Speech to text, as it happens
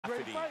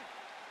Ready, fight.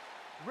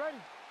 Ready.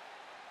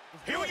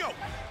 Here we go.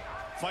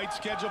 Fight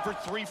scheduled for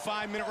 3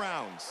 5-minute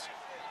rounds.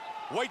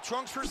 White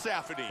trunks for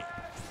Safadine.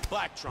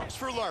 Black trunks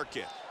for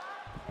Larkin.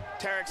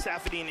 Tarek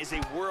Safadine is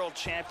a world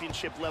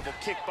championship level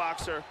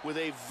kickboxer with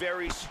a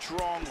very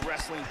strong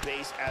wrestling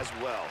base as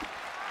well.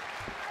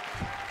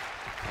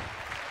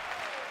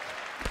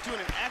 Doing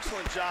an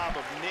excellent job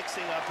of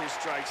mixing up his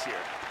strikes here.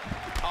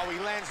 Oh, he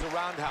lands the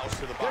roundhouse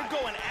to the body. They're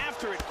going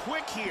after it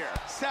quick here.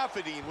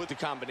 Safadine with the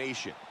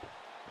combination.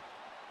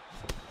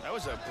 That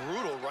was a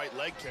brutal right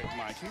leg kick,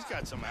 Mike. He's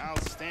got some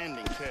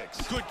outstanding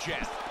kicks. Good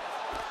jab.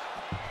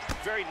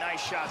 Very nice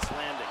shots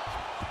landing.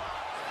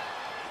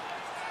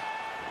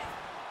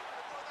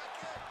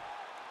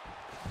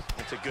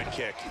 That's a good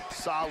kick.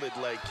 Solid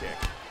leg kick.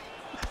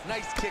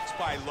 Nice kicks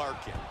by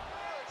Larkin.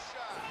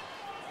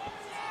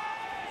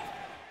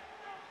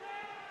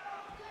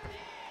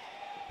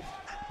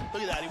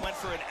 Look at that, he went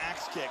for an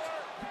axe kick.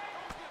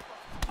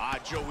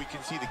 Joe, we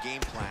can see the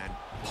game plan.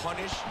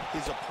 Punish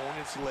his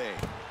opponent's leg.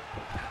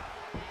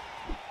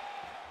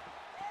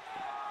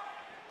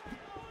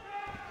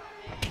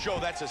 Joe,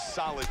 that's a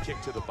solid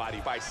kick to the body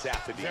by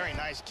Safadine. Very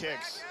nice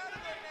kicks.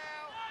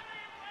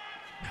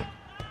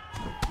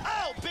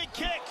 Oh, big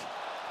kick!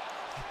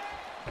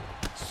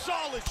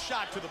 Solid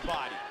shot to the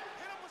body.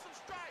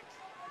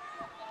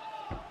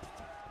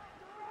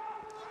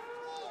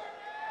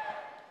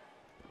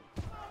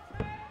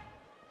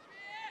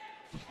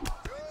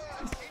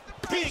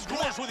 Big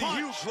left with a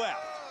huge left.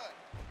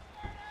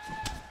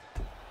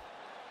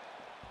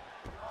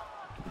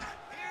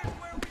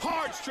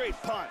 Hard straight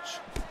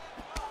punch.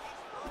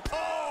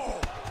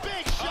 Oh!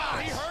 Big shot.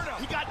 He hurt him.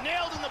 He got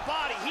nailed in the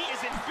body. He is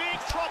in big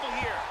trouble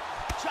here.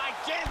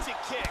 Gigantic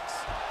kicks.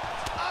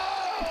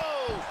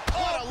 Oh!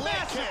 What a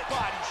leg kick.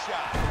 Body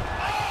shot.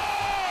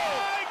 Oh!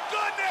 My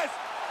goodness!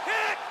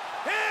 It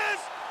is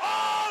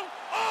all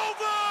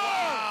over!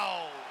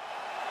 Wow.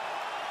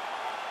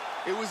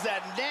 It was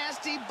that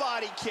nasty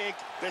body kick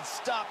that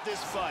stopped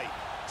this fight.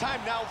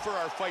 Time now for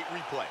our fight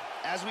replay.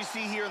 As we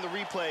see here in the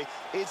replay,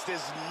 it's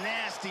this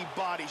nasty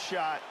body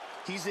shot.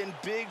 He's in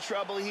big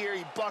trouble here.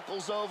 He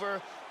buckles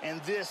over,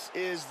 and this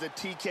is the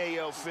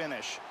TKO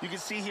finish. You can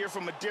see here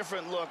from a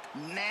different look,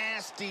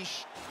 nasty.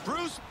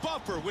 Bruce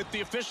Buffer with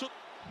the official.